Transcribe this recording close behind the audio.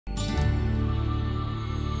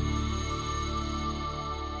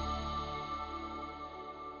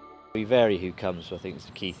We vary who comes, so I think it's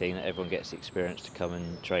the key thing that everyone gets the experience to come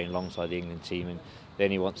and train alongside the England team, and they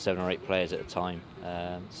only want 7 or 8 players at a time.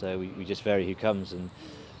 So we just vary who comes, and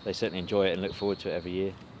they certainly enjoy it and look forward to it every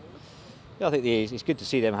year. Yeah, I think it's good to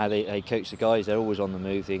see them how they coach the guys. They're always on the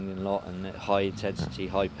move, the England lot, and high intensity,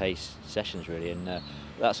 high pace sessions really, and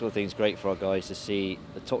that sort of thing is great for our guys to see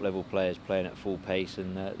the top level players playing at full pace,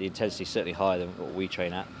 and the intensity is certainly higher than what we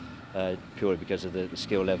train at. Purely because of the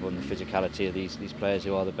skill level and the physicality of these players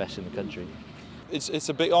who are the best in the country. It's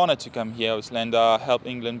a big honour to come here, obviously, and help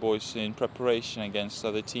England boys in preparation against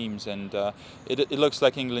other teams. And it looks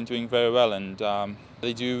like England doing very well, and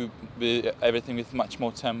they do everything with much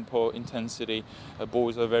more tempo, intensity.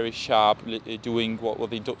 Boys are very sharp, doing what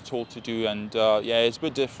they're told to do, and yeah, it's a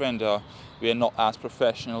bit different. We are not as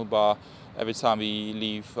professional, but every time we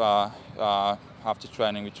leave after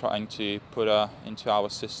training, we're trying to put into our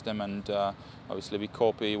system, and obviously we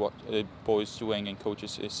copy what the boys doing, and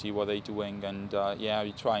coaches see what they're doing, and yeah,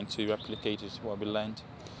 we're trying to replicate it, what we learned.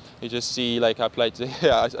 You just see, like I played today,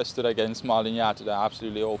 I stood against Marlon Yard today,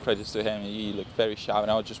 absolutely all credits to him. He looked very sharp,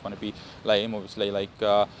 and I just want to be like him, obviously, like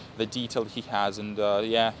the detail he has, and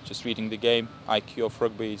yeah, just reading the game, IQ of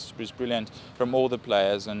rugby is brilliant from all the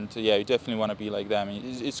players, and yeah, you definitely want to be like them.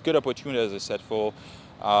 It's a good opportunity, as I said, for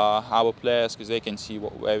our players, because they can see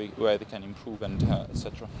where they can improve, and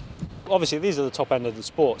etc. Obviously, these are the top end of the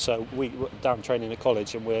sport, so we're down training at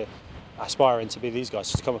college, and we're aspiring to be these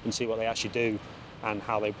guys, to come up and see what they actually do and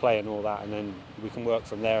how they play and all that, and then we can work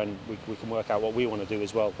from there, and we can work out what we want to do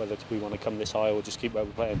as well, whether we want to come this high or just keep where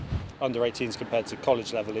we're playing. Under 18s compared to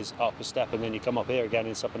college level is up a step, and then you come up here again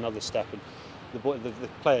and it's up another step, and the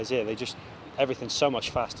players here, everything's so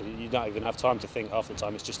much faster, you don't even have time to think half the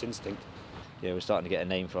time, it's just instinct. Yeah, we're starting to get a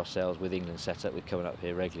name for ourselves with England set up. We're coming up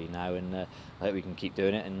here regularly now, and I hope we can keep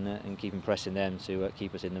doing it and keep impressing them to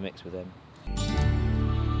keep us in the mix with them.